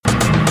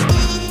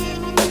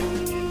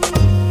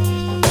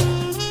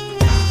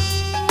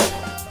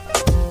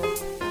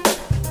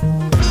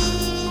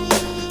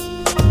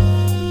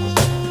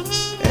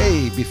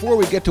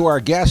get to our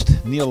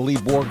guest, Neil Lee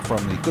Borg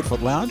from the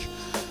Goodfoot Lounge,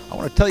 I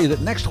want to tell you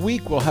that next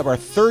week we'll have our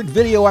third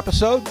video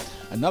episode,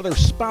 another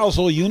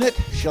spousal unit,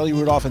 Shelley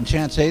Rudolph and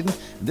Chance Hayden.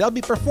 And they'll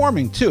be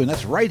performing too, and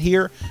that's right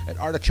here at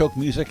Artichoke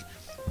Music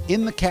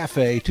in the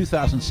Cafe,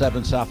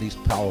 2007 Southeast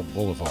Powell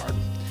Boulevard.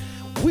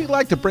 We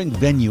like to bring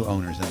venue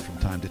owners in from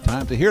time to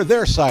time to hear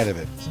their side of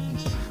it.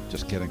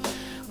 Just kidding.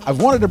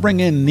 I've wanted to bring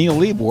in Neil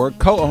Lee Borg,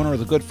 co-owner of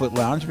the Goodfoot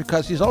Lounge,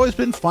 because he's always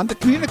been fun to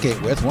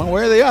communicate with one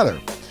way or the other.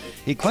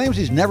 He claims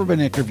he's never been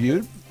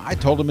interviewed. I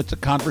told him it's a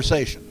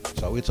conversation,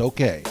 so it's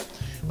okay.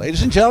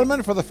 Ladies and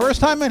gentlemen, for the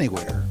first time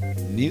anywhere,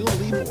 Neil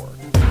Lee Borg.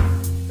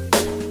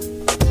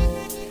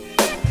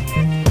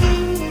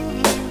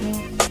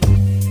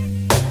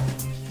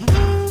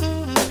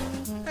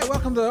 Hey,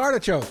 welcome to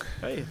Artichoke.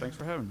 Hey, thanks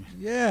for having me.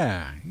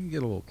 Yeah, you can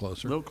get a little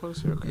closer. A little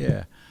closer? Okay.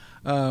 Yeah.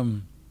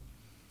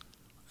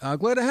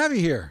 Glad to have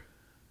you here.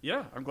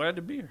 Yeah, I'm glad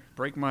to be here.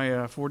 Break my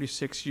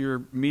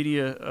 46-year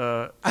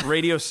media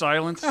radio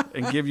silence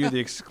and give you the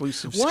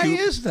exclusive scoop. Why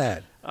is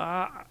that?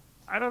 I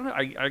don't know.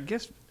 I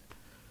guess,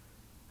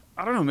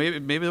 I don't know.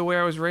 Maybe the way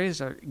I was raised,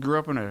 I grew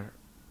up in a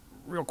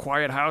real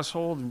quiet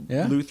household,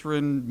 Yeah?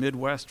 Lutheran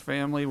Midwest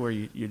family where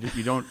you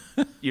don't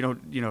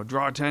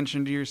draw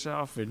attention to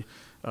yourself, and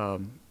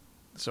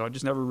so I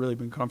just never really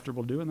been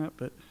comfortable doing that.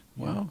 But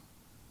Wow.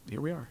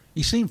 here we are.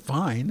 You seem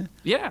fine.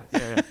 Yeah.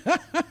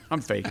 I'm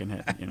faking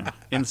it,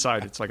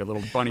 Inside, it's like a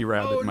little bunny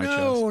rabbit in my chest.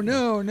 No,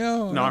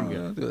 No, I'm good.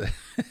 Don't do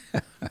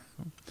that.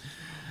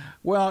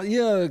 Well,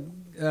 yeah,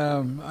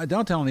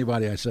 don't tell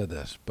anybody I said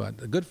this,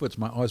 but Goodfoot's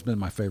always been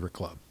my favorite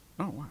club.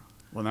 Oh, wow.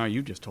 Well, now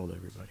you just told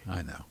everybody.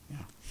 I know. Yeah.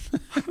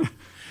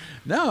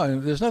 No,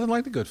 there's nothing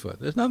like the Goodfoot.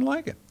 There's nothing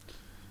like it.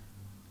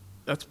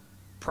 That's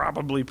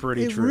probably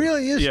pretty It true.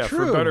 really is yeah,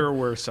 true. For better or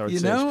worse, I would say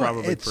it's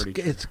probably pretty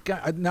true.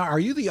 Now, are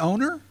you the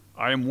owner?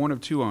 I am one of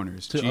two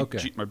owners.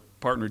 Okay. My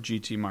partner,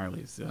 GT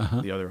Miley, is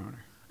the other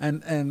owner.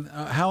 And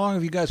how long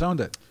have you guys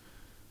owned it?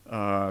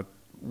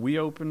 We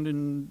opened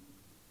in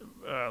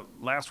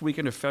last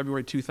weekend of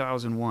February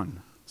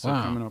 2001. So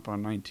Wow. coming up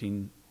on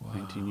 19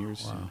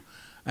 years. Wow. soon.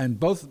 And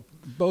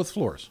both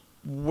floors?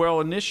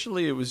 Well,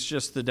 initially it was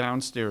just the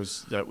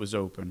downstairs that was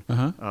open.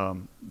 Uh-huh.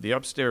 The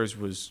upstairs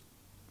was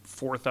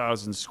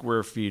 4,000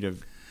 square feet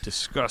of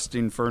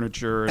disgusting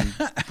furniture and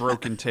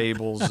broken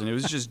tables, and it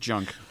was just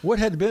junk. What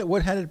had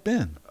it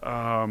been?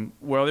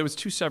 Well, there was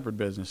two separate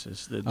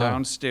businesses. The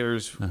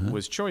downstairs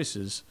was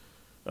Choices,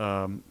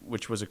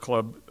 which was a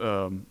club,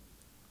 a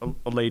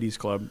ladies'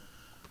 club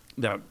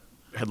that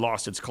had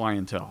lost its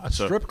clientele. A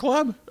strip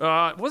club?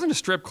 It wasn't a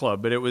strip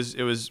club, but it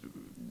was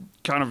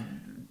kind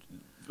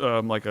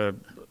of like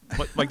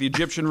the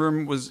Egyptian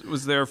room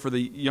was there for the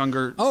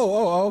younger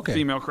Okay.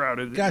 female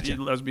crowd, Gotcha.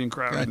 lesbian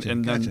crowd, Gotcha.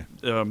 and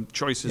then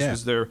Choices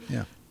was there.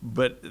 Yeah.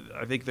 But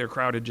I think their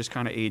crowd had just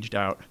kind of aged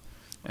out,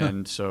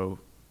 and so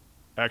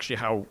actually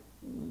how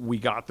we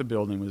got the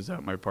building was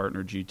that my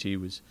partner GT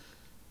was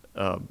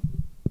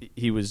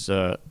he was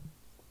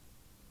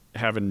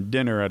having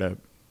dinner at a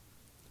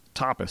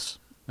tapas,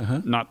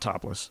 not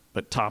topless,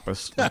 but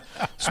tapas,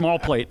 small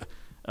plate.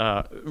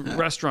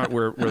 Restaurant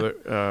where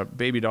the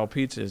Baby Doll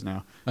Pizza is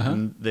now,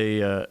 and they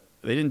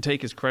didn't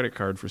take his credit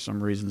card for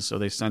some reason, so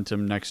they sent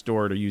him next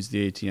door to use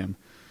the ATM,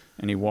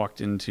 and he walked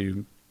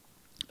into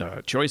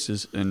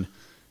Choices and it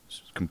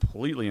was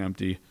completely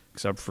empty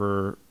except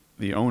for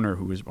the owner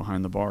who was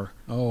behind the bar.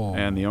 Oh.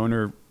 And the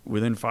owner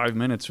within 5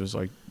 minutes was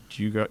like,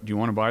 "Do you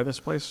want to buy this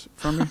place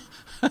from me?"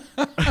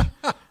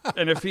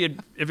 And if it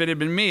had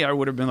been me, I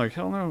would have been like,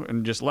 "Hell no,"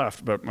 and just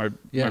left. But my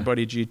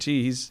buddy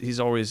GT, he's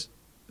always,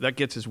 that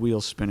gets his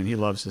wheels spinning. He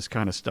loves this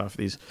kind of stuff.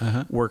 He's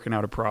working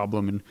out a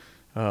problem,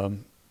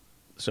 and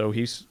so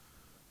he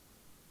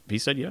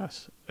said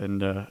yes.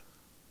 And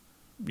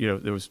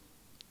there was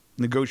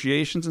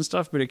negotiations and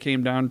stuff, but it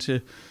came down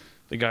to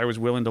the guy was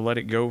willing to let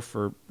it go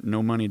for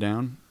no money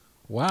down.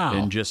 Wow.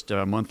 And just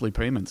monthly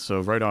payments.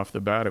 So right off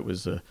the bat, it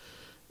was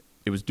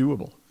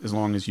doable as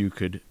long as you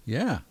could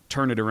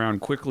turn it around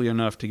quickly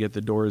enough to get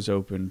the doors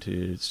open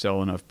to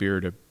sell enough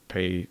beer to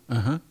pay.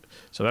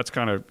 So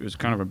it was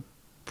kind of a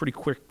pretty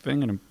quick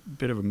thing and a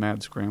bit of a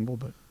mad scramble.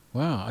 But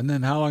wow. And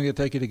then how long did it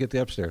take you to get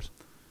the upstairs?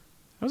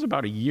 that was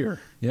about a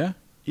year. Yeah?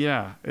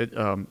 Yeah. It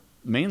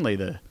mainly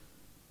the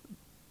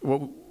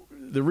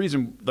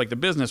reason, like, the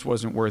business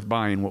wasn't worth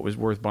buying. What was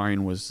worth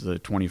buying was the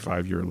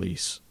 25-year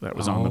lease that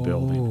was on the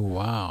building. Oh,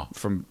 wow.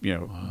 From,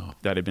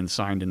 that had been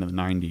signed into the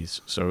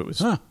 90s. So it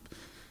was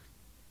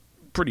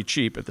pretty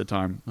cheap at the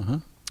time.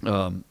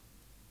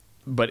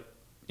 But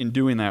in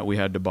doing that, we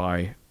had to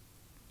buy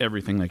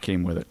everything that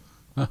came with it.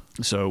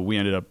 So we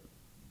ended up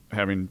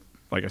having,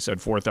 like I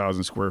said,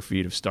 4,000 square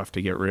feet of stuff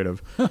to get rid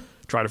of.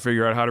 Try to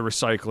figure out how to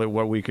recycle it,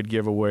 what we could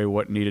give away,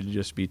 what needed to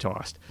just be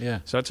tossed. Yeah.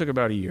 So that took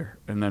about a year.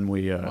 And then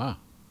we...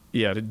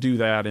 to do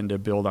that and to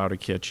build out a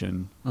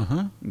kitchen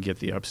and get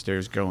the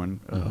upstairs going.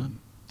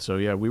 So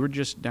we were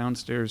just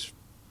downstairs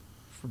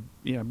for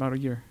about a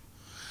year.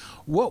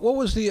 What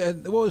was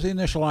the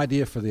initial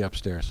idea for the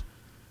upstairs?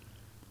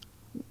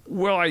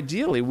 Well,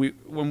 ideally,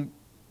 when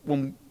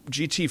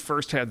GT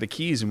first had the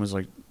keys and was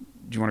like,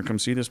 do you want to come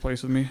see this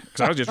place with me?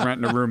 Because I was just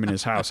renting a room in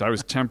his house. I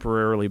was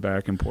temporarily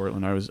back in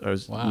Portland. I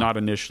was Wow. not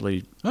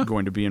initially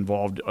going to be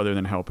involved other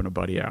than helping a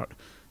buddy out.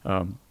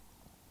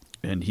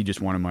 And he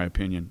just wanted my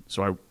opinion.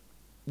 So I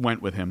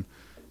went with him,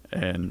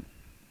 and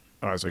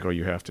I was like, oh,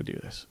 you have to do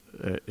this.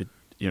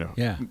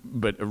 Yeah.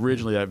 But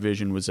originally that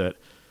vision was that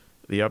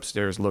the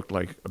upstairs looked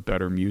like a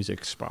better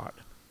music spot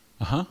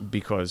Uh-huh.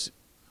 because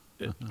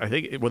I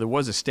think, there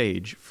was a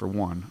stage for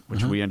one,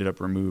 which we ended up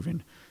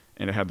removing,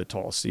 and it had the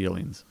tall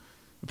ceilings.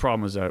 The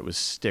problem was that it was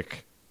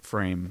stick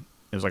frame.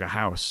 It was like a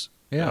house.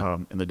 Yeah.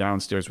 And the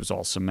downstairs was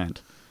all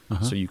cement.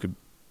 So you could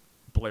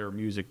blare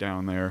music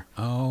down there,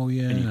 Oh,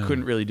 yeah. and you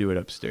couldn't really do it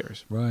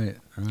upstairs. Right,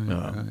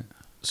 right.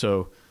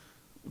 So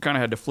we kind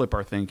of had to flip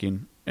our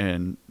thinking,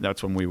 and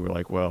that's when we were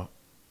like, well,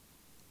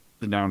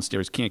 the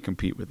downstairs can't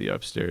compete with the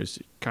upstairs.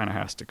 It kind of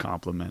has to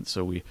complement.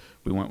 So we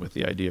went with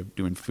the idea of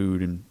doing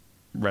food and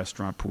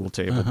restaurant, pool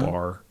table,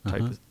 bar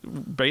type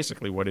of,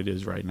 basically what it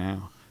is right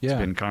now. Yeah. It's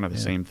been kind of the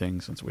same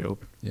thing since we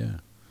opened. Yeah.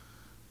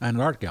 And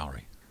an art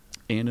gallery.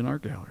 And an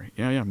art gallery.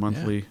 Yeah,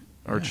 monthly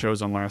art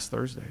shows on last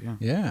Thursday, yeah.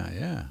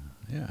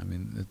 Yeah. I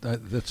mean,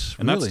 that's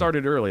And really... that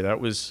started early.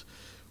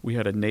 We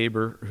had a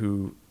neighbor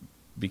who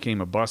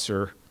became a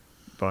busser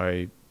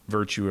by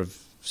virtue of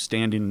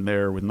standing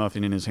there with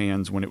nothing in his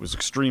hands when it was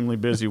extremely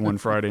busy one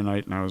Friday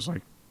night, and I was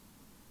like,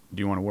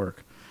 do you want to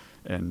work?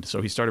 And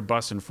so he started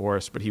bussing for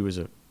us, but he was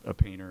a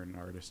painter and an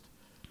artist.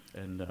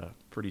 And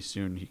pretty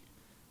soon he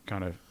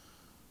kind of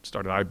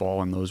started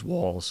eyeballing those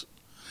walls.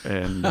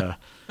 And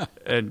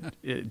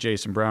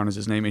Jason Brown is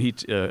his name, and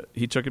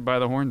he took it by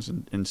the horns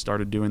and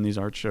started doing these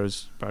art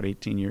shows about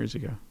 18 years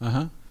ago.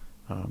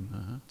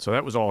 So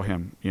that was all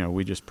him.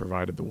 We just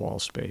provided the wall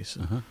space.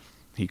 And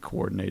he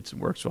coordinates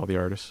and works with all the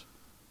artists.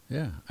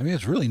 Yeah. I mean,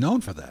 it's really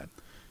known for that.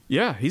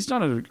 Yeah, he's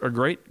done a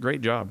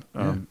great job.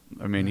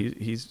 I mean,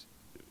 he's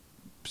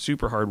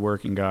super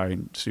hardworking guy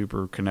and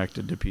super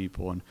connected to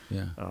people. And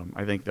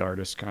I think the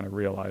artists kind of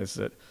realize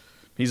that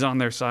he's on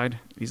their side.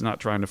 He's not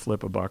trying to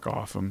flip a buck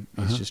off them.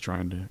 He's just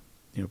trying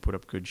to, put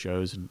up good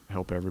shows and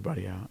help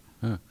everybody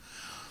out.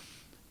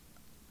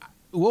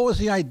 What was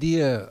the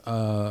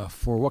idea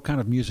for what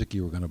kind of music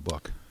you were going to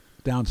book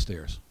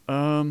downstairs?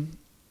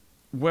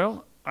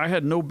 Well, I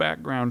had no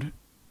background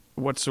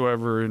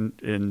whatsoever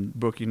in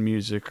booking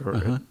music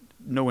or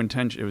no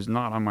intention. It was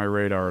not on my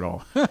radar at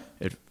all.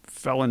 It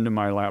fell into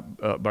my lap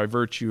by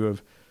virtue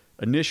of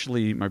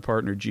initially my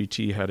partner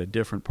GT had a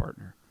different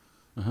partner.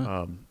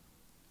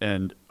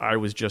 And I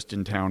was just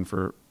in town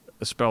for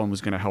a spell and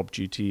was going to help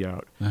GT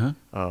out.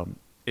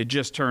 It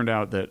just turned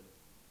out that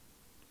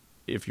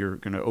if you're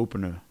going to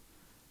open a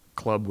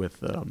club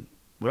with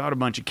without a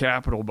bunch of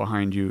capital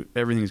behind you,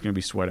 everything's going to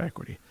be sweat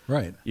equity.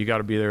 Right. You got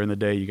to be there in the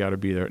day. You got to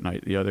be there at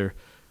night. The other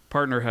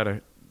partner had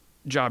a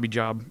job,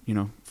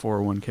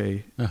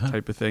 401k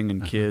type of thing,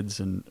 and kids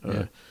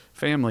and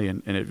family,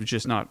 and it was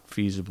just not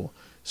feasible.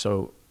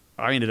 So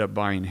I ended up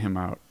buying him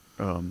out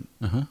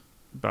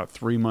about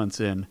 3 months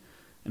in.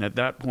 And at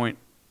that point,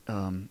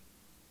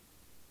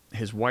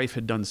 his wife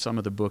had done some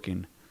of the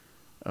booking,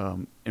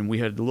 and we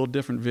had a little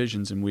different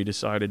visions, and we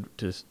decided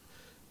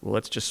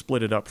let's just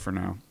split it up for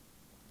now.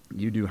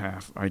 You do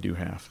half, I do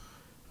half.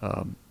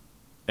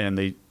 And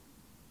it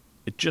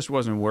just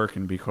wasn't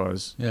working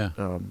because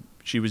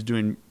she was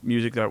doing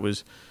music that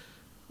was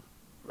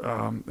it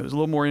was a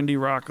little more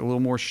indie rock, a little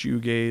more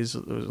shoegaze.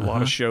 There was a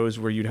lot of shows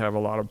where you'd have a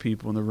lot of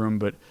people in the room,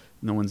 but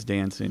no one's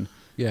dancing.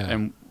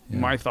 And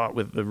my thought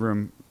with the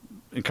room,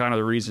 and kind of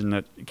the reason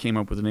that it came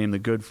up with the name The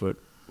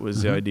Goodfoot,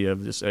 was the idea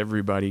of just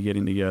everybody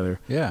getting together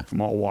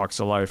from all walks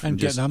of life and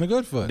just getting on a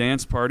Goodfoot.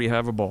 Dance, party,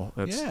 have a ball.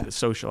 That's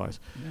socialize.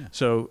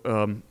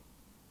 So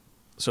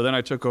so then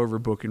I took over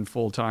booking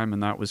full time,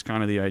 and that was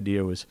kind of the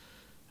idea was,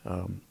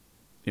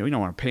 you don't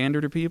want to pander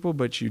to people,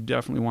 but you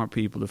definitely want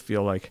people to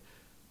feel like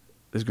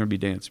there's going to be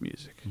dance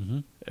music.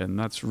 And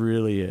that's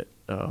really it.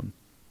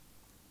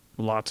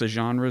 Lots of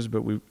genres,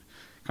 but we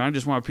kind of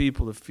just want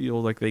people to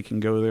feel like they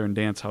can go there and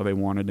dance how they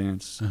want to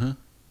dance,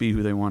 be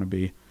who they want to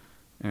be.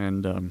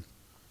 And,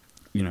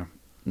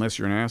 unless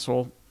you're an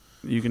asshole,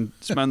 you can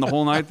spend the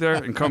whole night there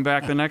and come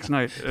back the next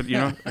night.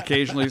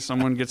 Occasionally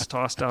someone gets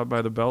tossed out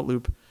by the belt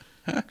loop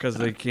because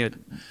they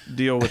can't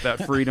deal with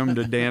that freedom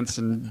to dance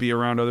and be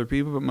around other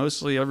people. But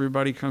mostly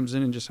everybody comes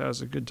in and just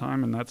has a good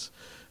time, and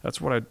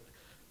that's what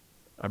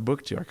I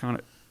booked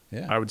to.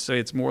 I would say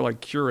it's more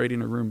like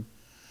curating a room,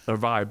 a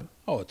vibe.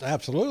 Oh, it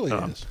absolutely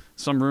is.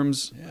 Some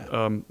rooms,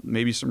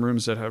 maybe some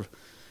rooms that have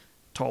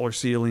taller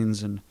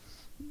ceilings and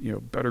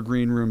better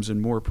green rooms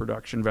and more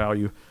production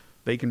value.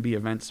 They can be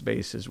event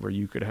spaces where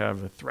you could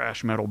have a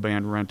thrash metal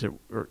band rent it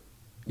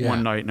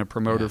one night and a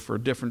promoter for a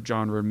different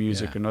genre of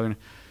music. Another.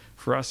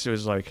 For us, it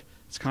was like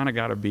it's kind of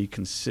got to be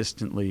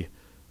consistently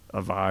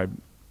a vibe.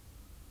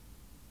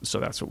 So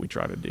that's what we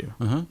try to do.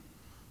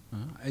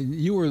 And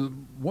you were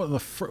one of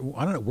the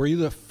I don't know. Were you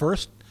the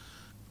first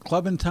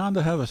club in town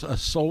to have a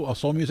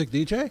soul music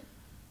DJ?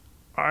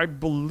 I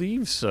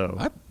believe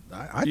so.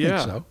 I think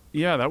so.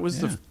 Yeah, that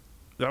was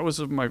that was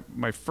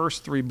my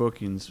first 3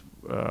 bookings.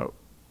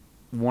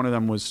 One of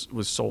them was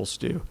Soul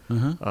Stew,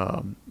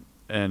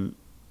 and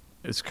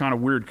it's kind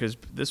of weird because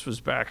this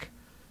was back.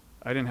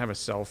 I didn't have a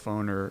cell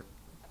phone or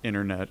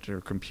internet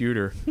or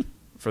computer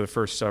for the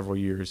first several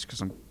years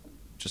because I'm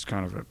just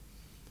kind of a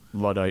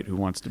Luddite who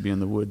wants to be in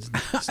the woods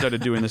instead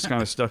of doing this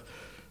kind of stuff.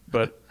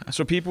 But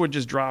so people would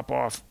just drop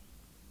off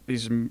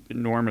these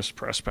enormous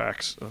press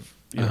packs of,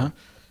 you know,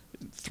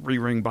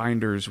 3-ring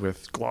binders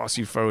with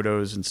glossy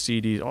photos and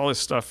CDs, all this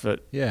stuff that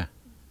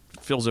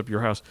fills up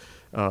your house.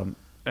 And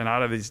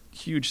out of these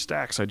huge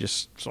stacks, I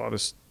just saw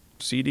this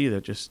CD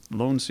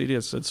lone CD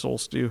that said Soul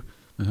Stew.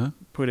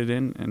 Put it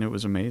in, and it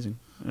was amazing.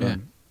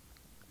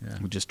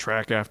 Just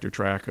track after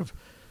track of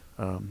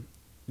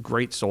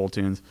great soul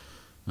tunes,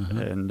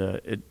 and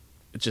it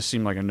just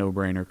seemed like a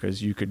no-brainer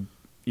because you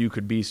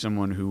could be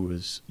someone who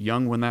was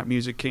young when that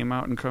music came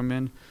out and come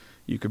in.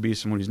 You could be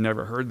someone who's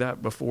never heard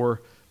that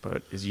before,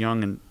 but is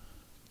young in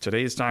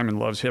today's time and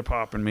loves hip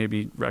hop and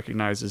maybe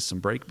recognizes some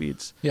break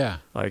beats. Yeah,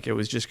 like it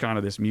was just kind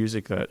of this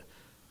music that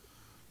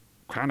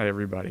kind of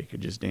everybody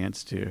could just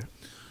dance to.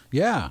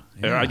 Yeah.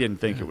 I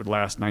didn't think it would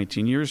last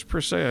 19 years per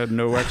se. I had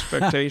no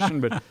expectation,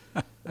 but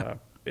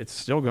it's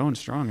still going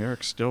strong.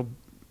 Eric's still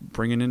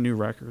bringing in new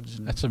records.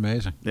 That's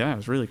amazing. Yeah,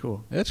 it's really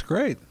cool. It's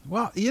great.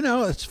 Well, you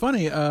know, it's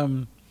funny.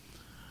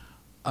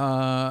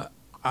 My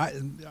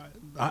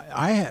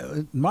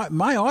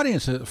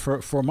audience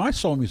for my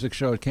soul music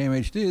show at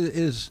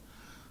KMHD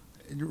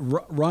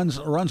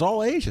runs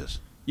all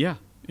ages. Yeah.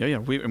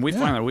 We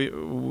find that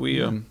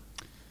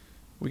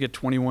we get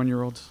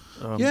 21-year-olds.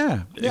 In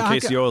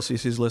case the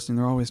OLCC is listening,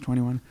 they're always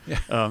 21. Yeah.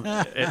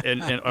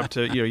 And up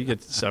to, you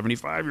get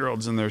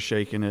 75-year-olds in there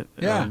shaking it.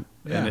 And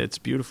it's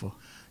beautiful.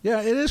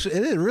 Yeah, it is.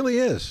 It really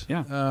is.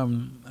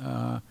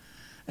 Yeah.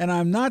 And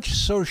I'm not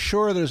so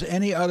sure there's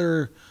any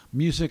other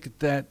music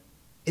that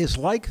is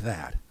like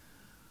that.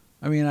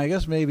 I mean, I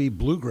guess maybe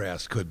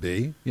bluegrass could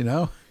be, you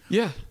know?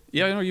 Yeah.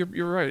 Yeah,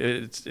 you're right.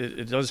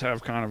 It does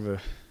have kind of a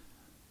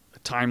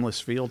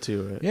timeless feel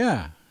to it.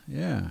 Yeah.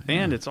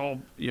 And it's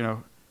all,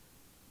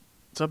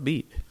 it's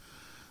upbeat.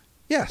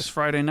 Yes. It's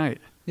Friday night.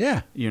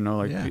 Yeah.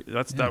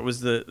 That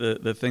was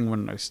the thing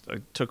when I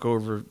took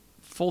over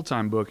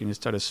full-time booking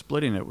instead of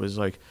splitting it, was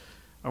like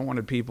I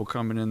wanted people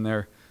coming in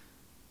there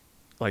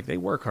like they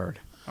work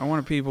hard. I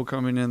wanted people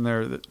coming in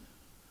there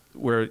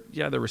where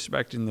they're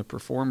respecting the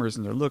performers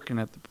and they're looking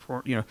at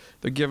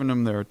they're giving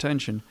them their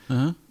attention,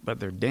 but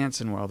they're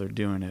dancing while they're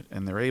doing it,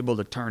 and they're able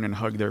to turn and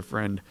hug their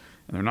friend,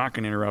 and they're not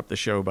going to interrupt the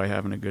show by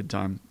having a good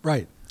time.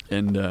 Right.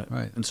 And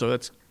so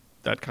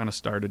that kind of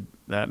started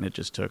that, and it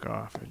just took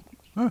off.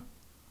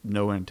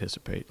 No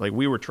anticipate. Like,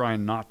 we were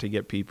trying not to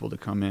get people to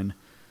come in.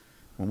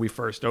 When we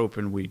first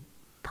opened, we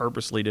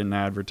purposely didn't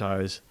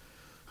advertise,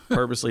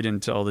 purposely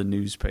didn't tell the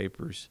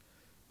newspapers.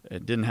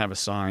 It didn't have a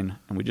sign,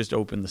 and we just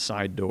opened the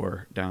side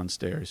door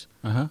downstairs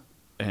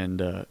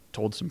and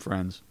told some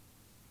friends.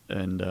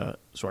 And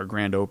so our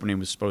grand opening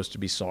was supposed to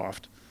be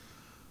soft.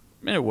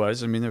 And it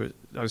was. I mean,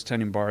 I was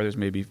tending bar. There's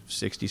maybe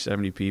 60,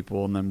 70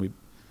 people, and then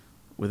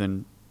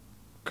within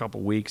a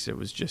couple weeks, it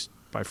was just,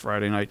 by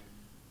Friday night,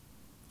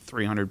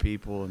 300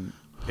 people, and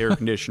air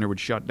conditioner would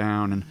shut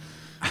down, and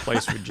the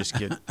place would just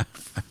get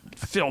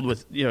filled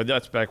with,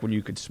 that's back when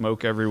you could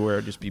smoke everywhere.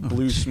 It'd just be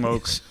blue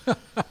smoke,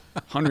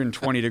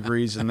 120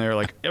 degrees in there,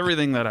 like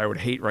everything that I would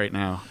hate right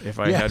now if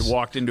I had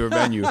walked into a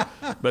venue.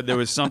 But there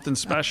was something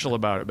special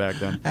about it back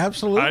then.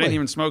 Absolutely. I didn't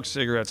even smoke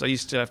cigarettes. I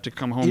used to have to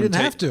come home. You didn't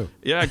have to.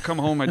 Yeah, I'd come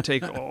home, I'd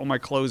take all my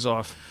clothes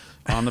off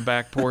on the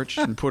back porch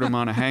and put them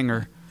on a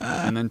hanger,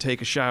 and then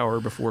take a shower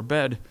before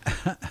bed.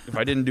 If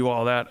I didn't do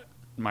all that,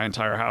 my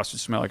entire house would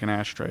smell like an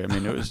ashtray. I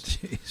mean, it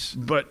was,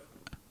 but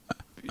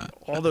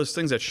all those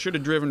things that should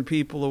have driven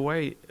people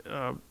away,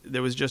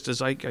 there was just a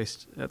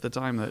zeitgeist at the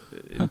time that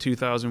in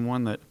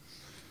 2001 that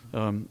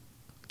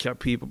kept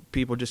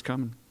people just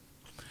coming.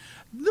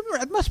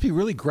 It must be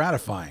really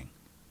gratifying.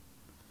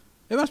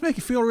 It must make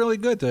you feel really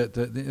good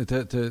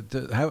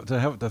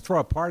to throw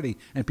a party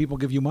and people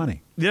give you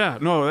money. Yeah,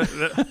 no,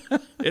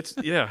 it's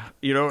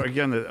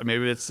again,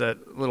 maybe it's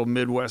that little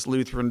Midwest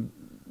Lutheran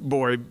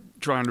boy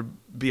trying to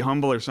be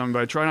humble or something,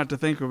 but I try not to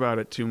think about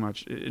it too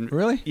much.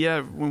 Really?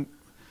 Yeah.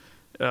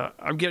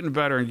 I'm getting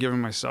better and giving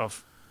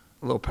myself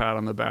a little pat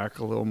on the back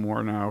a little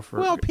more now.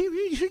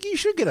 You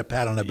should get a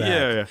pat on the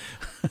back.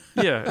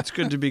 Yeah. It's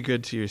good to be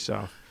good to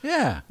yourself.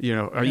 Yeah.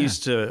 I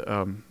used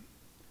to.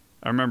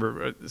 I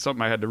remember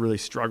something I had to really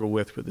struggle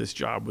with this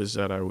job was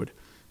that I would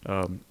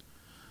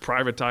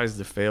privatize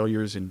the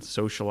failures and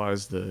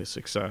socialize the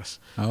success.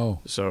 Oh.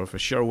 So if a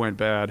show went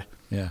bad,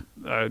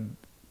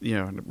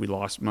 we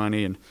lost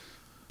money and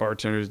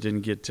bartenders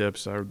didn't get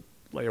tips, I would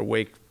lay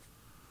awake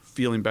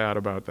feeling bad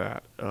about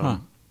that.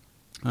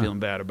 Feeling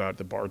bad about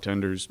the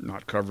bartenders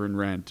not covering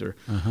rent or,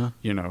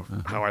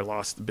 how I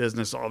lost the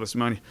business, all this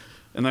money.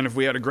 And then if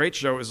we had a great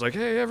show, it was like,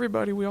 hey,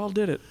 everybody, we all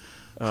did it.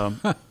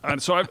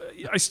 And so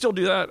I still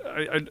do that.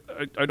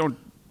 I don't,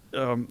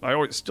 I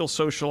always still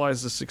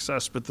socialize the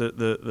success, but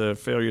the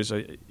failures,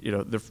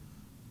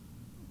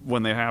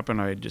 when they happen,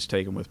 I just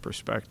take them with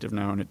perspective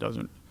now, and it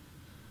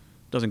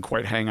doesn't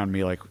quite hang on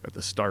me like at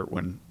the start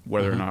when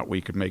whether or not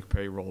we could make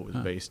payroll was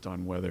based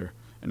on whether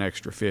an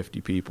extra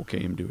 50 people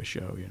came to a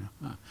show,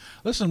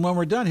 Listen, when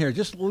we're done here,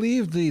 just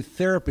leave the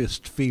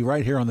therapist fee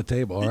right here on the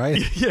table, all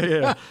right?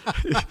 Yeah.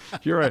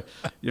 You're right.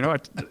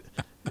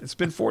 It's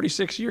been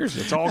 46 years.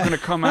 It's all going to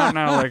come out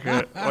now like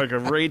a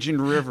raging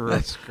river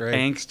That's of great.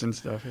 angst and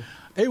stuff.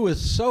 It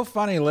was so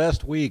funny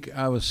last week.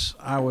 I was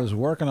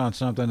working on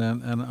something,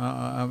 and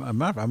I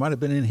might have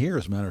been in here,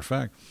 as a matter of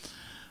fact.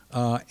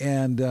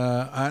 And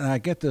I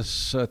get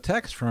this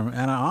text from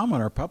Anna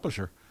Alman, our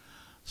publisher,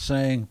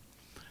 saying,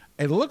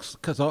 it looks,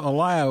 because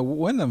Elia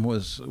Wyndham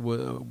was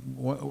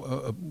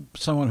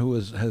someone who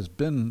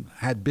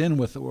had been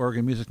with the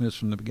Oregon Music News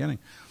from the beginning.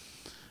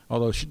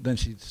 Although then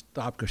she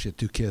stopped because she had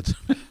 2 kids.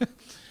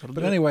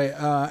 But anyway,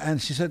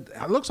 and she said,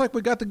 it looks like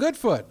we got the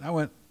Goodfoot. I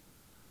went,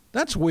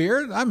 that's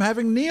weird. I'm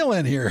having Neil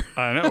in here.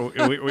 I know.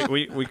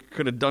 We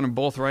could have done them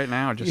both right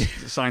now. Just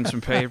signed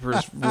some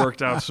papers,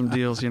 worked out some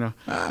deals, 2 birds,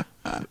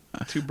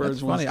 one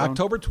Funny. stone.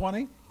 October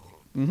 20,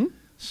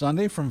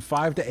 Sunday from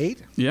 5 to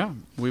 8. Yeah,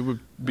 we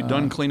would be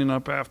done cleaning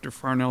up after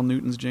Farnell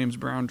Newton's James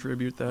Brown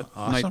tribute that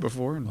Awesome. night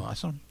before, and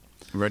Awesome.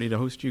 ready to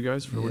host you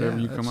guys for whatever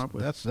you come up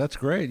with. That's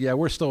great. Yeah,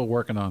 we're still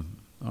working on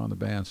the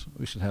bands.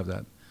 We should have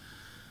that.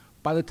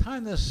 By the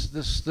time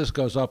this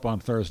goes up on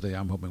Thursday,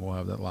 I'm hoping we'll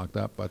have that locked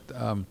up. But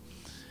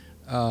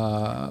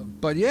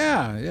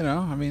yeah,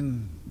 I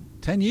mean,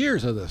 10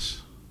 years of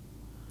this.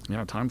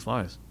 Yeah, time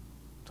flies.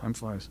 Time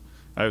flies.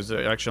 I was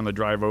actually on the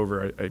drive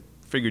over. I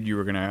figured you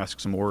were going to ask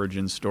some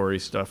origin story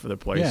stuff for the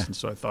place, Yeah. and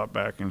so I thought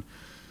back, and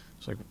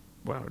it's like,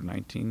 wow,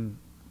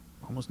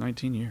 almost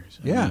 19 years.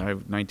 Yeah.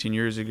 19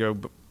 years ago,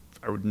 but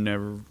I would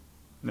never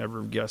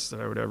guess that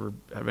I would ever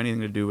have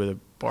anything to do with a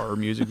bar or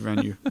music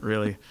venue,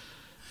 really.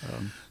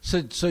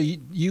 So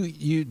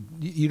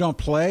you don't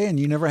play, and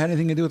you never had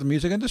anything to do with the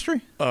music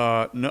industry?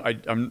 No,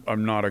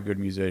 I'm not a good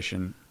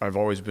musician. I've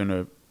always been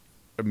a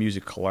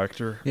music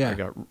collector.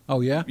 Yeah.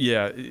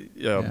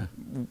 Yeah.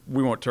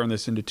 We won't turn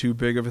this into too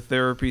big of a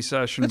therapy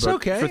session. It's but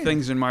okay. For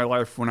things in my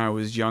life when I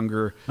was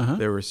younger, Uh-huh.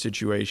 there were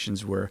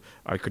situations where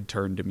I could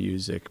turn to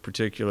music,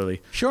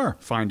 particularly Sure.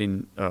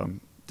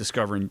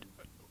 discovering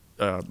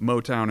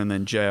Motown and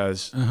then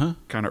jazz Uh-huh.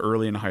 kind of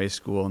early in high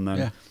school, and then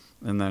Yeah.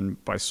 and then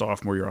by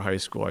sophomore year of high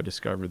school, I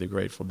discovered the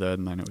Grateful Dead,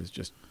 and then it was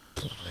just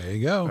There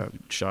you go.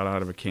 shot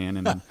out of a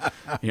cannon, and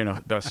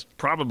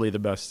probably the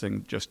best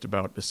thing just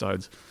about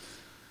besides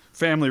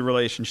family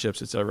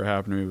relationships that's ever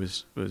happened to me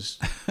was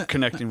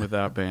connecting with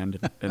that band,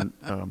 and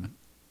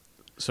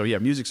so yeah,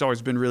 music's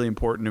always been really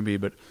important to me,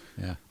 but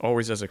Yeah.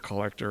 always as a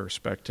collector or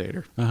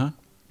spectator. Uh-huh.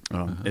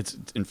 It's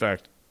in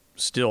fact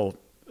still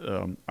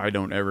I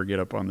don't ever get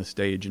up on the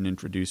stage and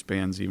introduce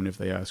bands, even if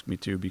they ask me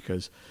to,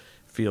 because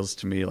it feels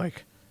to me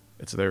like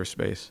it's their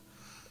space,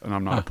 and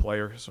I'm not a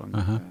player, so I'm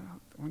like, why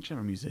don't you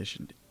have a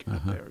musician get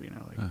up there?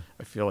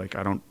 I feel like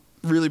I don't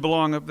really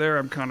belong up there.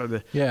 I'm kind of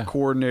the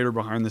coordinator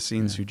behind the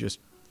scenes who just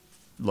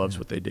loves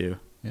what they do.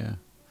 Yeah.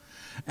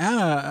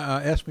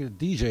 Anna asked me to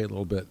DJ a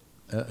little bit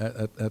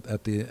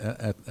at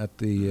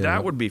the.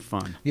 That would be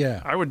fun.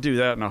 Yeah. I would do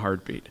that in a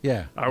heartbeat.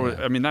 Yeah. I would.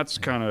 Yeah. I mean, that's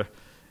kind of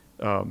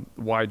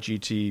why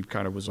GT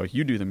kind of was like,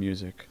 you do the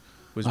music,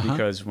 was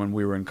because when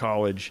we were in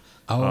college,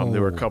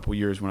 there were a couple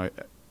years when I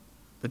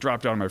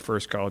dropped out of my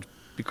first college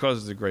because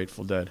of the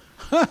Grateful Dead.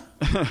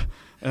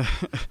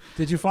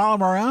 Did you follow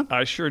him around?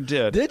 I sure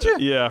did. Did you?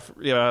 Yeah.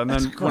 And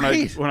That's then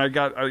great. when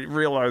I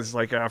realized,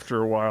 like,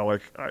 after a while,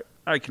 like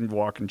I can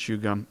walk and chew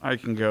gum. I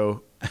can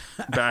go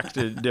back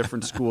to a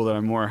different school that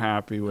I'm more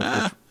happy with,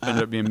 which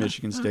ended up being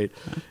Michigan State,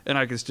 and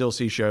I can still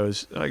see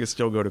shows. I can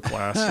still go to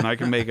class, and I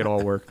can make it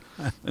all work.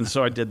 And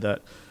so I did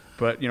that.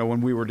 But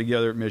when we were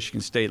together at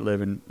Michigan State,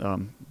 living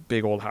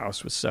big old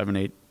house with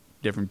 7-8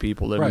 different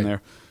people living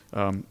there,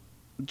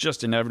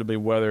 just inevitably,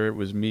 whether it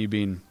was me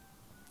being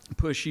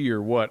pushy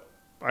or what,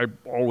 I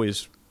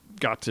always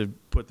got to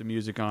put the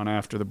music on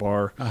after the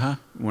bar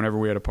whenever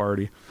we had a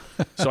party.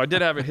 So I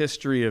did have a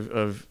history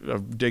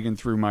of digging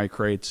through my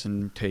crates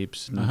and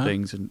tapes and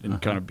things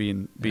and kind of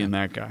being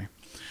that guy.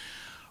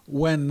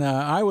 When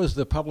I was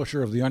the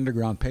publisher of the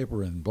Underground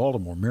paper in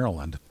Baltimore,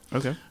 Maryland,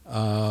 Okay.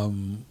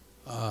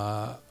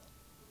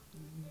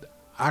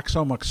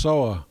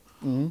 Axomoxoa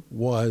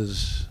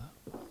was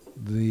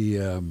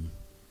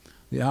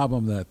the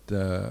album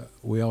that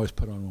we always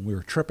put on when we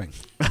were tripping.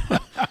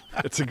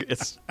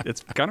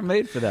 It's kind of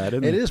made for that,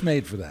 isn't it? It is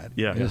made for that.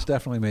 Yeah. It is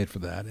definitely made for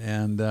that,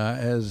 and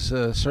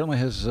certainly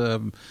has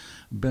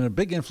been a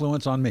big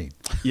influence on me.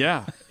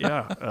 Yeah.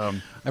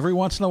 Every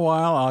once in a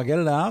while, I'll get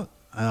it out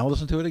and I'll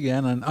listen to it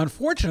again. And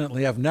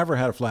unfortunately, I've never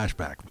had a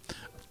flashback.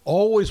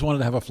 Always wanted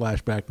to have a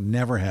flashback,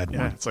 never had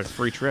Yeah, one. it's like a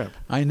free trip.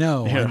 I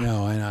know. Yeah.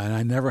 And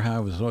I never have. I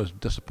was always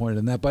disappointed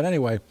in that. But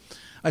anyway,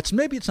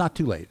 maybe it's not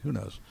too late. Who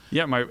knows?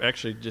 Yeah,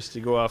 actually, just to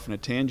go off on a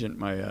tangent,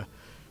 my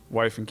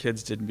wife and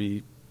kids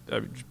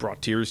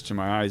brought tears to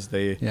my eyes.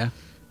 I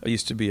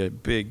used to be a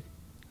big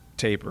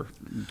taper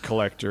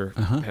collector,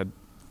 had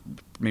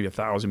maybe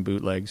 1,000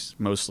 bootlegs,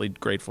 mostly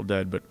Grateful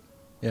Dead, but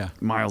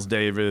Miles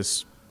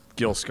Davis,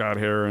 Gil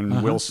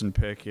Scott-Heron, Wilson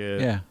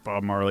Pickett,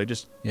 Bob Marley,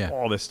 just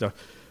all this stuff.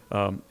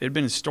 It had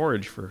been in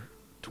storage for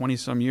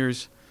 20-some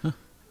years.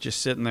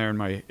 just sitting there, and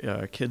my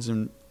kids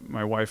and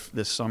my wife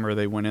this summer,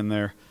 they went in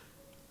there,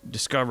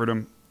 discovered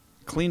them,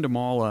 cleaned them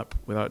all up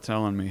without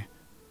telling me,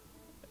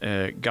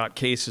 got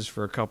cases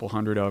for a couple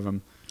hundred of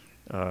them,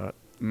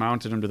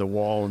 mounted them to the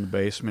wall in the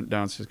basement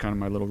downstairs, kind of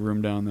my little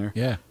room down there.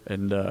 Yeah.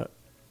 And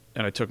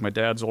I took my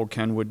dad's old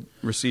Kenwood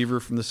receiver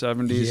from the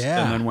 70s,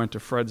 and then went to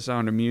Fred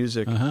Sound of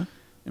Music and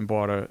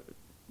bought a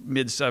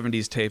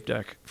mid-70s tape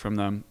deck from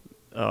them.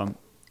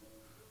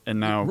 And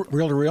now...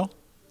 Reel to reel?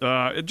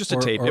 Just a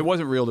tape. It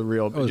wasn't reel to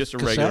reel, just a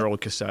regular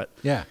old cassette.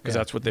 Yeah. Because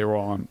that's what they were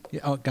all on.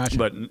 Yeah, oh, gotcha.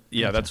 But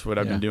yeah, that's what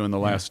I've been doing the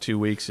last 2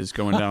 weeks, is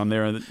going down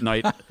there at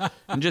night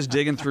and just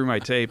digging through my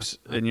tapes.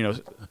 And, you know,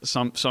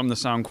 some the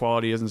sound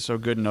quality isn't so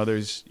good, and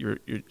others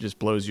it just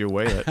blows you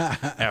away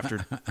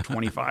after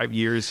 25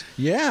 years.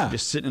 Yeah.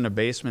 Just sitting in a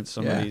basement,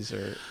 some of these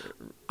are...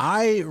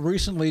 I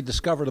recently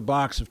discovered a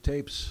box of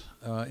tapes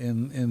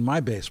in my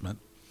basement,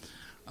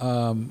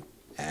 and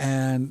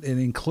it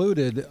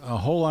included a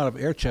whole lot of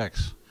air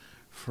checks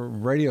for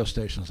radio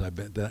stations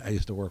that I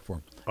used to work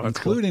for,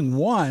 including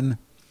one.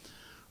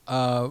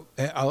 And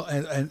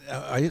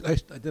I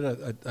did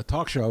a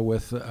talk show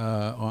with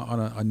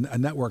on a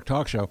network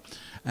talk show,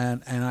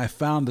 and I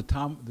found the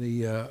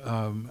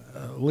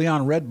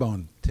Leon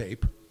Redbone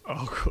tape.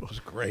 Oh, cool! It was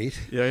great.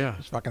 Yeah.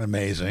 It's fucking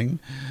amazing.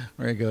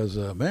 Where he goes,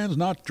 "Man's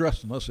not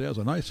dressed unless he has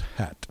a nice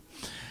hat."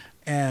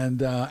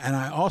 And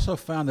I also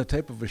found a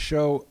tape of a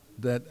show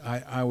that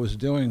I was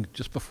doing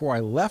just before I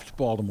left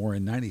Baltimore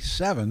in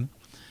 '97.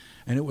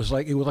 And it was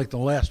like the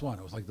last one.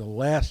 It was like the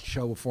last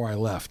show before I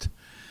left,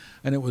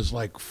 and it was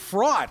like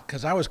fraught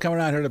because I was coming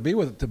out here to be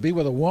with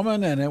a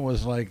woman, and it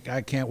was like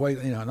I can't wait.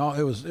 You know, no,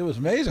 it was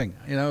amazing.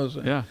 You know, it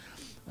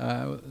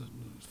was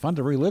fun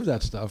to relive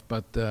that stuff,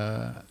 but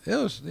it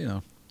was, you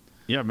know.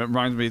 Yeah, it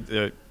reminds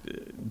me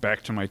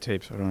back to my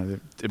tapes. I don't know,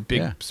 a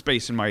big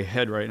space in my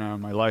head right now in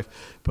my life,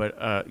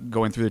 but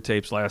going through the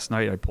tapes last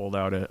night, I pulled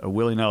out a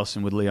Willie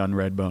Nelson with Leon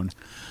Redbone.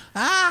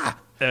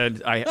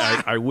 And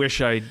I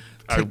wish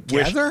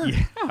Together?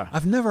 Yeah.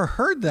 I've never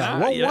heard that.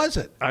 What was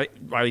it? I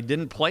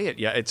didn't play it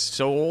yet. It's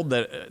so old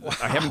that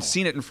I haven't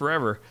seen it in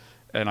forever.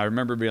 And I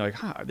remember being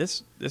like,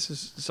 this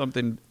is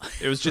something.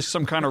 It was just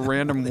some kind of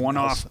random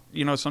one-off.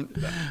 You know,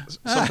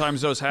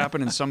 sometimes those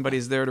happen, and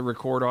somebody's there to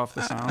record off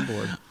the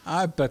soundboard.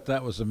 I bet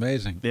that was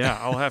amazing. Yeah,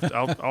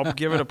 I'll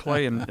give it a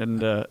play and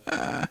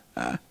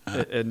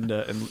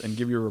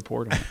give you a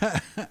report on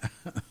it.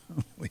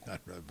 Leon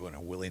Redbone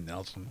and Willie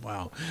Nelson.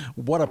 Wow,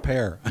 what a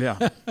pair.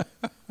 Yeah.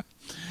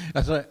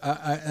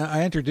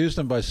 I introduced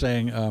him by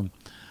saying, and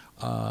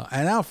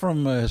now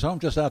from his home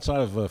just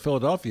outside of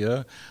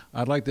Philadelphia,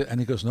 I'd like to, and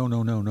he goes, no,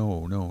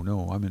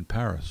 I'm in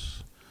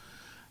Paris.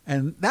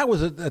 And that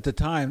was at the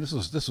time, this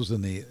was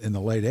in the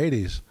late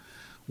 80s,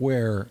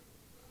 where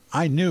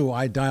I knew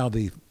I dialed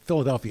the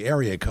Philadelphia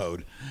area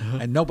code,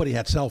 and nobody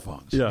had cell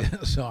phones. Yeah.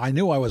 So I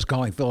knew I was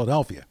calling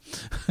Philadelphia.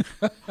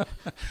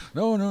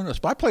 No. So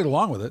I played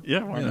along with it.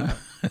 Yeah, why not?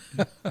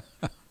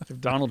 If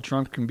Donald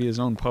Trump can be his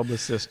own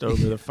publicist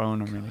over the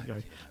phone, I'm going to go.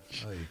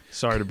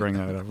 Sorry to bring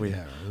that up.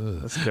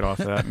 Let's get off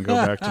that and go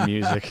back to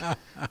music.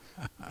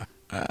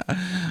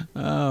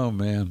 Oh,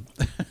 man.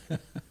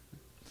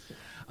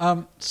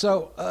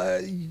 So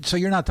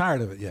you're not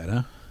tired of it yet,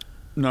 huh?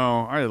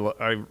 No,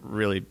 I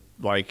really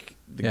like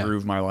the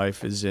groove my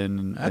life is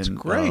in. That's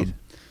great.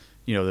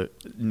 You know,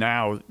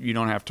 now you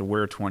don't have to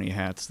wear 20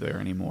 hats there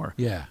anymore.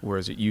 Yeah.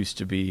 Whereas it used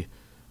to be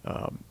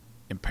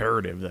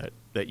imperative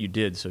that you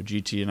did. So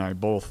GT and I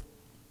both,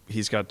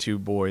 he's got 2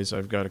 boys,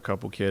 I've got a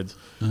couple kids.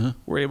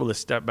 We're able to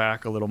step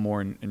back a little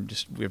more and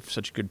just, we have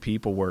such good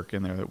people work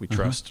in there that we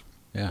trust.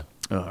 Yeah.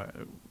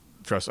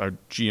 Trust our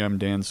GM,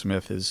 Dan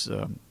Smith, is,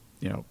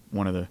 you know,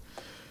 one of the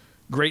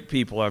great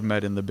people I've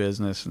met in the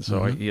business. And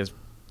so he has,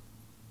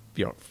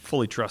 you know,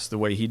 fully trust the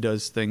way he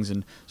does things.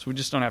 And so we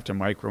just don't have to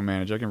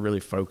micromanage. I can really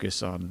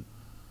focus on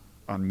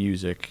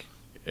music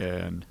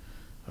and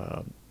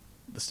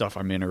the stuff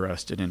I'm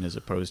interested in, as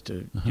opposed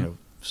to, you know,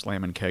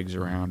 slamming kegs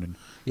around and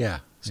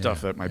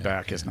stuff that my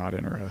back is not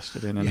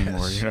interested in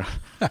anymore. You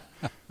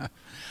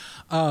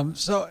know?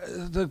 So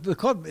the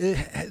club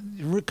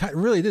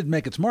really did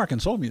make its mark in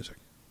soul music.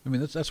 I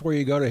mean, that's where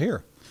you go to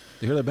hear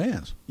the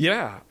bands.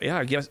 Yeah.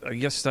 I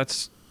guess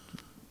that's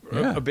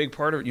a big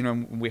part of it. You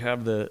know, we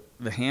have the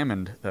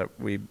Hammond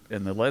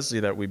and the Leslie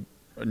that we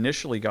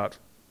initially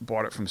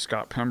bought it from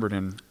Scott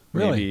Pemberton.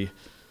 Really? Maybe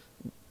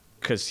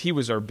because he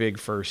was our big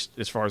first,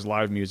 as far as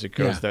live music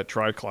goes. Yeah. That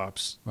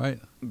Triclops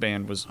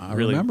band was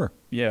really, remember.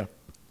 Yeah,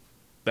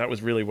 that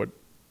was really what,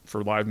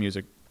 for live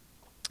music,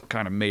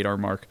 kind of made our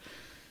mark.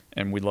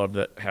 And we loved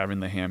that, having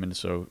the Hammond.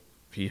 So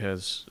he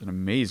has an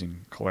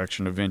amazing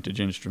collection of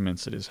vintage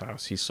instruments at his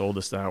house. He sold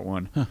us that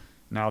one.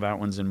 Now that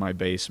one's in my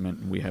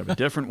basement. We have a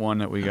different one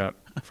that we got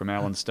from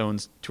Alan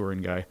Stone's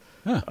touring guy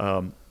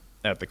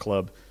at the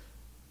club.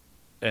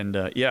 And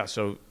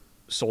so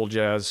soul,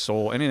 jazz,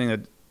 soul, anything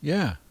that.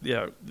 Yeah,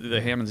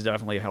 the Hammonds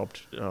definitely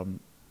helped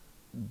kind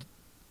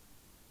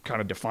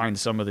of define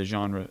some of the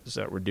genres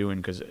that we're doing,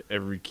 because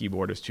every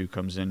keyboardist who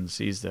comes in and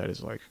sees that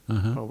is like,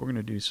 oh, we're going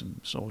to do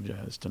some soul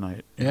jazz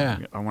tonight. Yeah.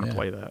 I want to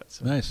play that.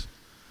 So. Nice.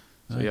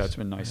 So yeah, it's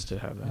been nice to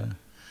have that. Yeah.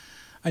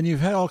 And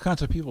you've had all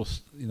kinds of people,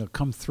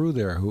 come through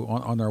there who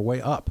on their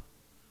way up.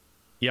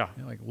 Yeah.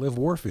 Like Liv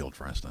Warfield,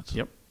 for instance.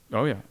 Yep.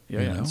 Oh yeah. Yeah.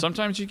 You Yeah. know? And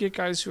sometimes you get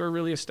guys who are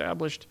really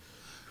established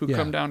who Yeah.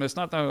 come down. It's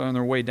not that on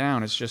their way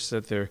down. It's just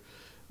that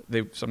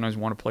they sometimes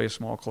want to play a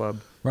small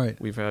club. Right.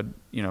 We've had,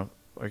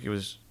 like it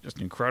was just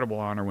an incredible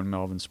honor when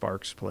Melvin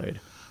Sparks played.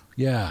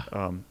 Yeah.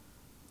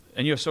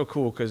 And so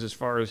cool because as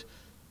far as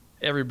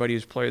everybody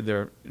who's played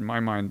there, in my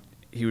mind,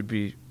 he would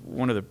be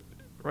one of the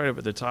right up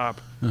at the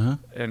top, Uh-huh.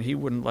 and he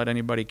wouldn't let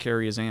anybody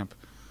carry his amp.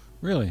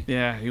 Really?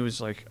 Yeah, he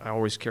was like, I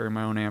always carry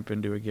my own amp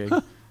into a gig,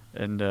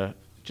 and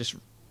just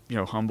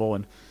humble,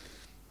 and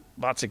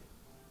lots of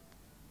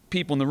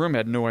people in the room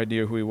had no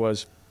idea who he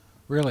was.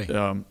 Really?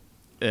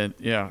 And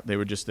yeah, they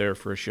were just there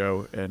for a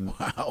show, and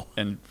Wow.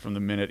 and from the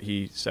minute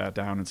he sat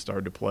down and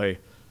started to play,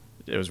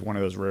 it was one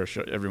of those rare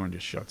shows. Everyone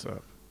just shuts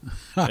up,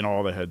 and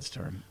all the heads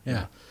turn.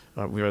 Yeah.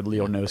 We had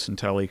Leo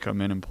Nocentelli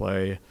come in and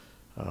play.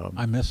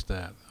 I missed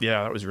that.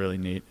 Yeah, that was really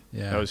neat.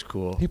 Yeah. That was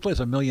cool. He plays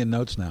 1,000,000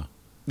 notes now.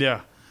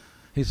 Yeah.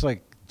 He's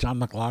like John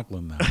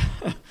McLaughlin now.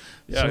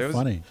 Yeah, So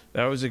funny.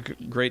 That was a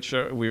great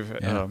show. We've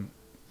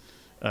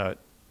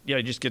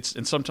it just gets,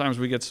 and sometimes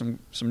we get some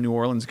New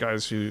Orleans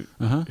guys who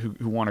Uh-huh.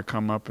 who want to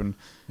come up, and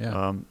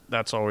Yeah.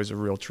 that's always a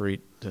real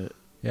treat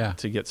Yeah.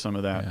 to get some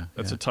of that. Yeah,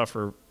 That's yeah.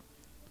 a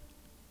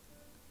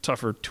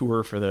tougher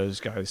tour for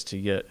those guys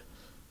to get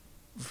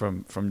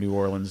from New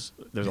Orleans.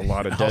 There's a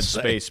lot of I'll dead say.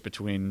 space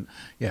between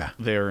Yeah.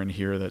 there and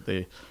here that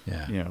they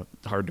Yeah.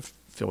 hard to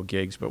fill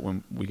gigs, but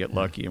when we get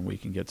lucky and we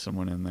can get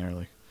someone in there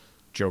like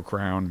Joe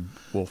Crown,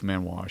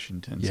 Wolfman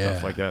Washington,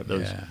 stuff like that,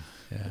 those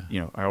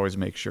Yeah. I always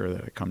make sure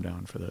that I come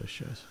down for those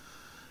shows.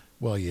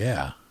 Well,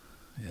 yeah.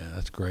 Yeah,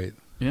 that's great.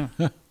 Yeah.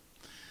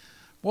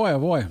 Boy, oh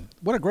boy.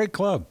 What a great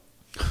club.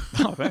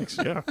 Oh, thanks.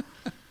 Yeah.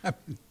 It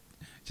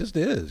just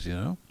is,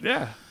 Yeah.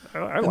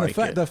 I And like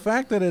it. the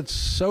fact that it's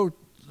so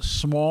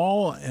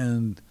small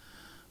and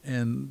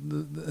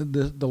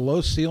the low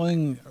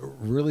ceiling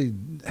really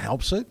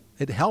helps it.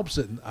 It helps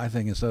it, I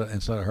think, instead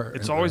of hurt.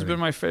 It's always been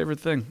my favorite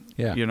thing.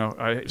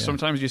 Yeah.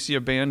 Sometimes you see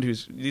a band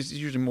these is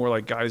usually more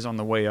like guys on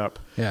the way up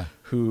Yeah.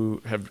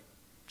 who have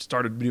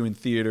started doing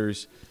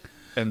theaters,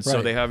 and so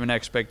Right. they have an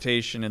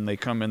expectation, and they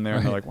come in there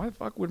and they're Right. like, why the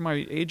fuck would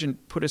my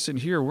agent put us in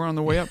here? We're on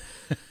the way up.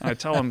 And I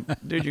tell them,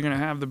 dude, you're going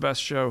to have the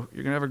best show.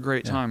 You're going to have a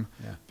great time.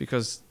 Yeah.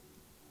 Because,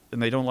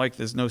 and they don't like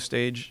there's no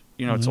stage.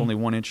 It's only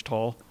 1 inch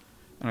tall.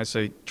 And I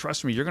say,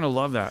 trust me, you're going to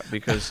love that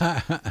because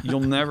you'll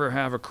never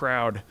have a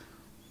crowd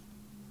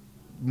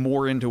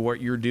more into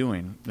what you're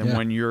doing than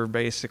when you're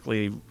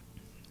basically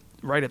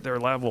right at their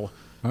level.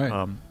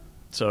 Right.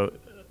 So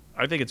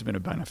I think it's been a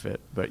benefit.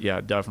 But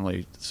yeah,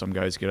 definitely some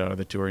guys get out of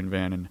the touring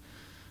van and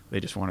they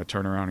just want to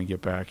turn around and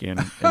get back in.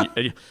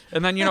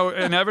 And then,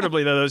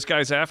 inevitably those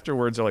guys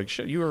afterwards are like,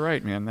 shit, you were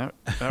right, man. That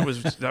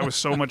was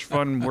so much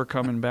fun. We're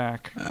coming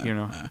back,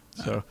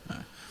 So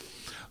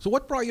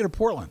what brought you to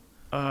Portland?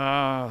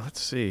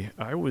 let's see.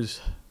 That was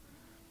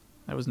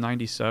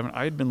 97.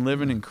 I had been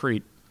living in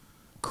Crete.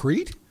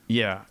 Crete?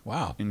 Yeah.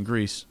 Wow. In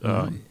Greece.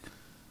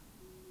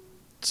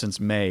 Since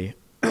May.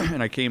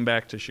 And I came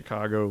back to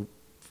Chicago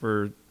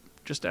for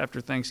just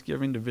after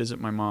Thanksgiving to visit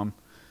my mom,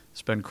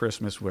 spend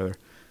Christmas with her.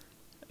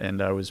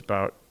 And I was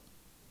about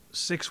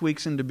 6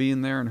 weeks into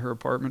being there in her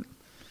apartment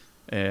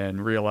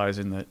and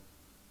realizing that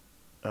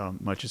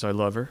much as I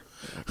love her,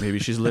 maybe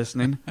she's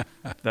listening,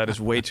 that is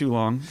way too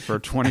long for a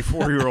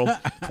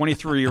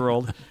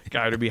 23-year-old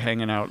guy to be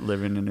hanging out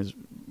living in his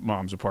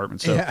mom's apartment.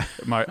 So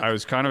I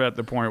was kind of at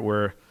the point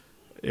where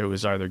it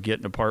was either get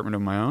an apartment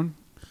of my own,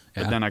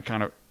 but then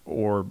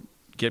or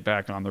get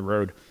back on the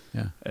road.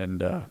 Yeah.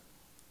 And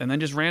then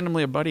just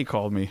randomly a buddy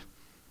called me.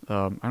 I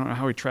don't know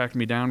how he tracked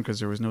me down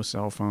because there was no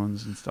cell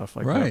phones and stuff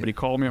like that. But he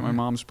called me at my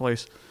mom's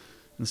place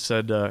and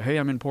said, hey,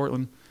 I'm in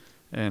Portland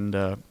and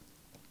I'm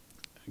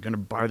going to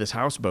buy this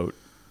houseboat.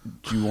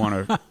 Do you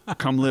want to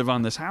come live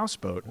on this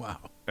houseboat? Wow.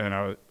 And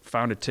I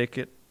found a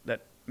ticket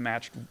that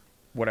matched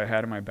what I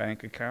had in my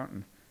bank account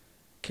and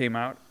came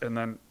out. And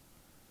then,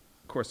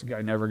 of course, the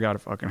guy never got a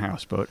fucking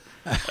houseboat.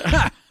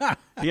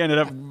 He ended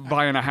up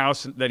buying a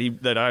house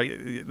that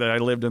I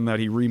lived in that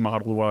he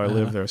remodeled while I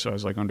lived there. So I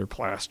was like under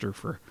plaster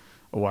for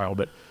a while.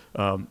 But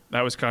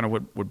that was kind of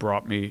what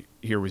brought me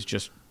here was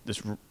just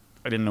this.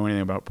 I didn't know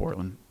anything about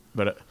Portland,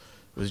 but it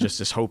was just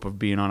this hope of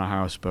being on a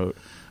houseboat,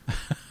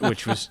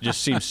 which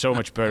just seemed so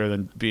much better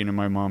than being in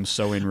my mom's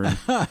sewing room.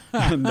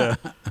 And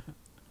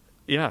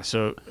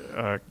so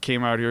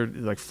came out here,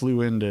 like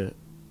flew into.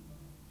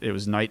 It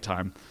was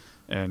nighttime,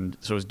 and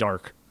so it was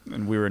dark,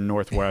 and we were in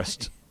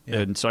Northwest,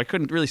 and so I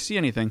couldn't really see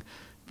anything,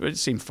 but it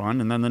seemed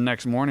fun. And then the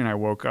next morning, I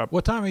woke up.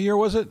 What time of year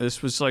was it?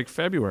 This was like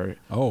February.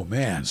 Oh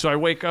man! So I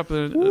wake up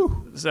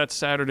that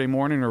Saturday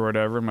morning or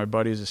whatever, and my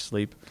buddy's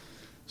asleep.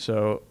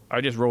 So I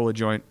just roll a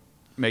joint,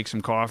 make some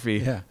coffee.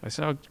 Yeah. I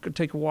said, I'll go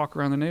take a walk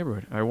around the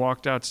neighborhood. I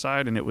walked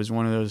outside, and it was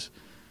one of those,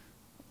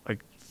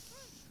 like,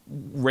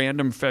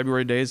 random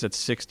February days that's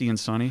 60 and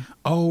sunny.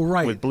 Oh,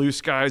 right. With blue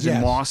skies Yes.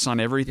 and moss on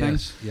everything.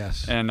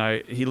 Yes. And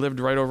he lived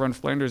right over on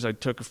Flanders. I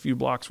took a few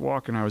blocks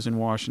walk, and I was in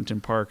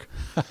Washington Park,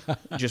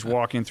 just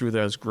walking through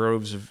those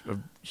groves of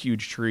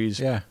huge trees.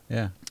 Yeah.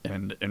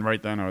 And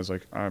right then I was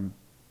like,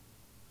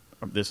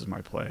 this is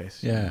my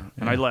place. Yeah, you know?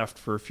 And I left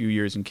for a few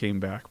years and came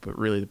back, but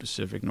really the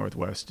Pacific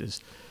Northwest is,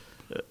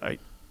 I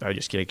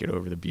just can't get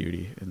over the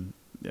beauty. And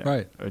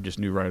Right. I just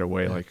knew right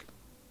away, like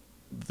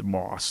the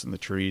moss and the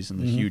trees and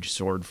the huge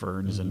sword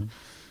ferns and,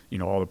 you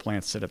know, all the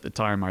plants that at the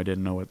time I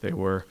didn't know what they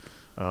were.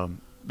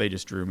 They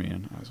just drew me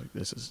in. I was like,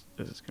 this is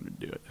going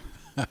to do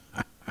it.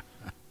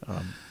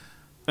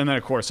 And then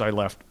of course I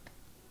left,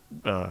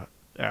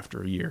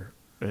 after a year,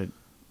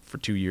 for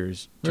 2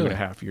 years, Really?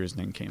 2.5 years,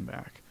 and then came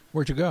back.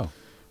 Where'd you go?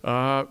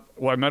 Well,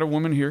 I met a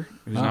woman here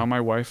who's now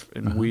my wife,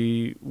 and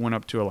we went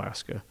up to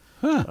Alaska.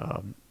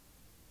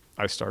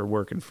 I started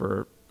working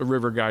for a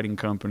river guiding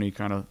company,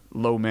 kind of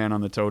low man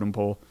on the totem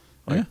pole,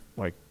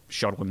 like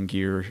shuttling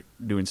gear,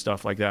 doing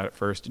stuff like that at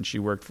first. And she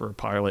worked for a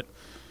pilot,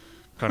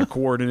 kind of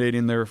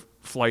coordinating their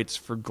flights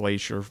for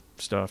glacier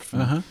stuff.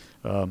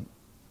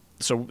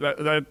 So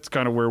that's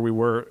kind of where we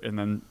were. And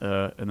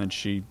then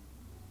she.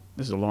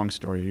 This is a long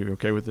story. Are you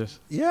okay with this?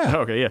 Yeah.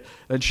 Okay, yeah.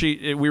 And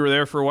we were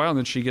there for a while, and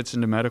then she gets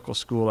into medical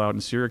school out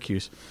in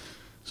Syracuse.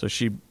 So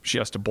she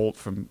has to bolt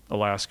from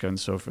Alaska, and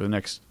so for the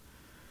next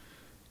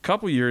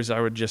couple years,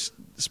 I would just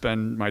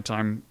spend my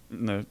time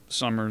in the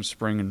summer and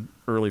spring and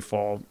early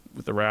fall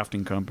with the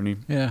rafting company.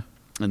 Yeah.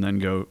 And then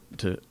go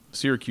to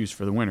Syracuse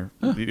for the winter.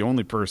 The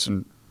only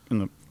person in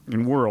the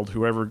world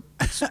who ever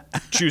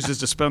chooses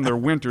to spend their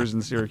winters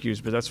in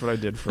Syracuse, but that's what I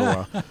did for a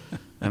while.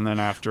 And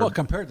then after, Well,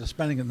 compared to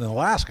spending it in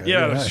Alaska. yeah,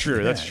 you're that's right. true.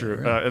 Yeah, That's true.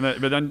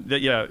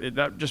 right.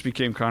 That just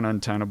became kind of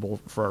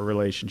untenable for our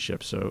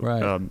relationship. So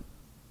Right.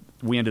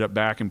 we ended up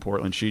back in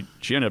Portland. She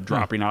ended up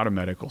dropping out of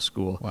medical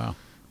school. Wow.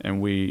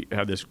 And we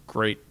had this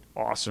great,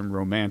 awesome,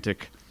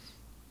 romantic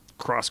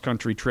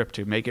cross-country trip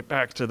to make it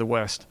back to the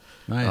West.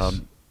 Nice.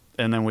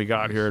 And then we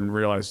got here and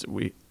realized that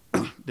we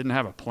didn't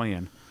have a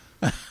plan.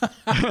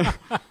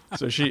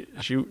 So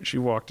she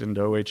walked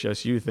into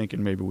OHSU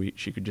thinking maybe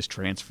she could just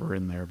transfer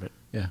in there, but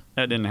Yeah.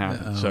 that didn't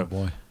happen. Oh, So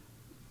boy.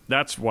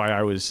 that's why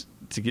I was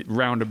to get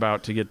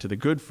to the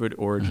Goodfoot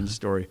origin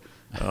story.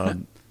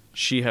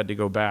 She had to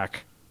go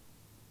back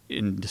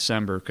in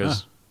December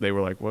because they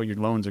were like, well, your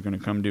loans are going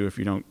to come due if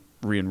you don't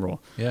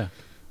re-enroll. Yeah.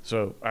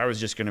 So I was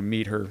just going to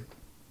meet her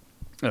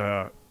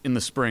in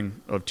the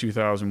spring of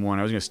 2001.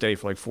 I was going to stay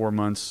for like 4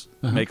 months,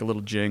 make a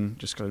little jing,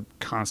 just kind of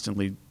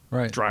constantly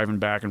Right. driving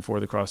back and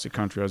forth across the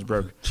country. I was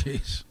broke.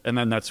 Jeez. And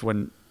then that's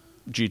when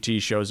GT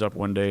shows up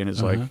one day and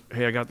is like,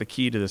 hey, I got the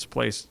key to this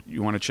place.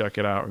 You want to check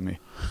it out with me?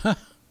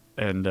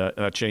 And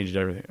that changed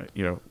everything.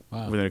 You know,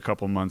 Wow. within a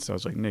couple of months, I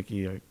was like,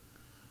 Nikki, I'm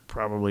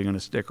probably going to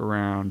stick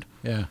around.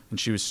 Yeah. And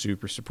she was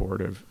super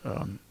supportive.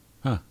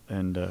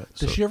 And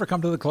Did she ever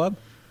come to the club?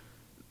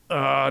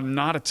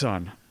 not a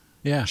ton.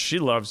 Yeah. She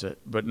loves it,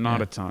 but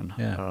not a ton.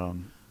 Yeah.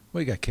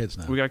 Well, you got kids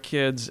now. We got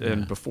kids,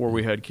 and before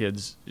we had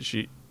kids,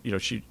 she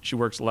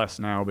works less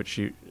now, but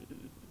she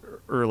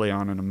early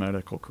on in a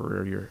medical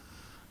career,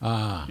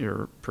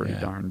 you're pretty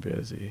darn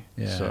busy.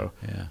 Yeah. So,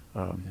 yeah.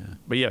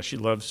 but yeah, she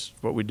loves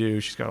what we do.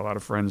 She's got a lot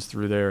of friends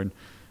through there, and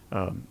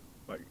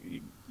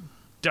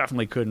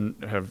definitely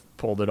couldn't have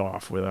pulled it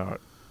off without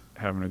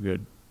having a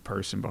good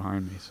person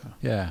behind me. So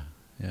Yeah.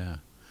 Yeah.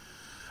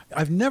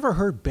 I've never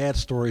heard bad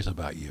stories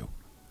about you.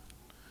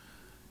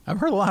 I've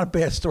heard a lot of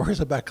bad stories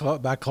about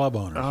club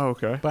owners. Oh,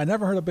 okay. But I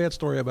never heard a bad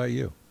story about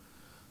you.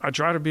 I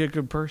try to be a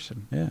good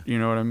person. Yeah. You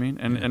know what I mean?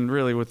 And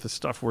really with the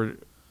stuff we're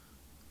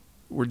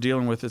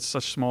dealing with, it's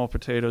such small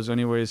potatoes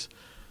anyways,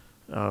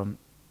 that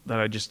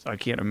I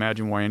can't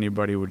imagine why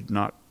anybody would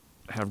not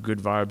have good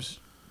vibes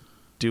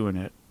doing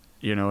it.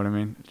 You know what I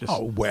mean? Just,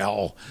 Oh,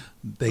 well,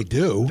 they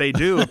do. They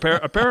do.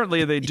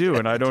 Apparently they do.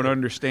 And I don't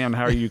understand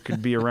how you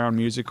could be around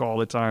music all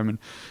the time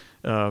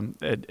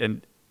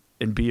and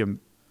be a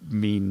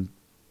mean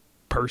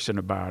person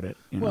about it.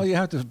 You know? Well, you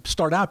have to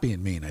start out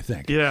being mean, I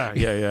think. Yeah.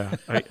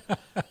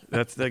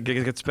 That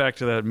gets back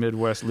to that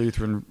Midwest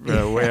Lutheran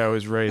way I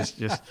was raised.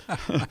 Just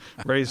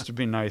raised to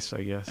be nice,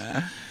 I guess.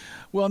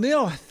 Well,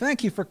 Neil,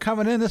 thank you for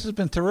coming in. This has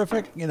been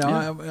terrific. You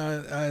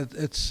know,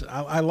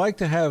 I like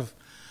to have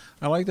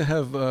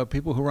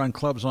people who run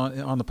clubs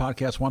on the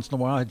podcast once in a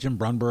while. I had Jim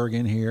Brunberg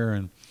in here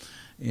and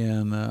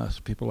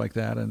people like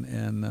that,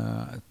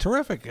 and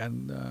terrific.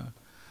 And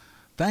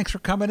thanks for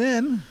coming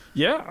in.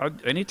 Yeah,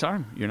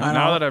 anytime. You know, I know.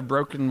 now that I've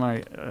broken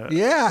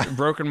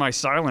my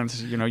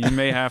silence, you know, you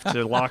may have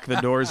to lock the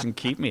doors and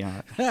keep me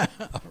out. All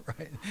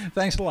right.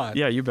 Thanks a lot.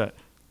 Yeah, you bet.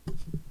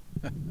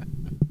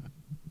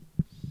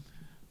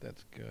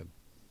 That's good.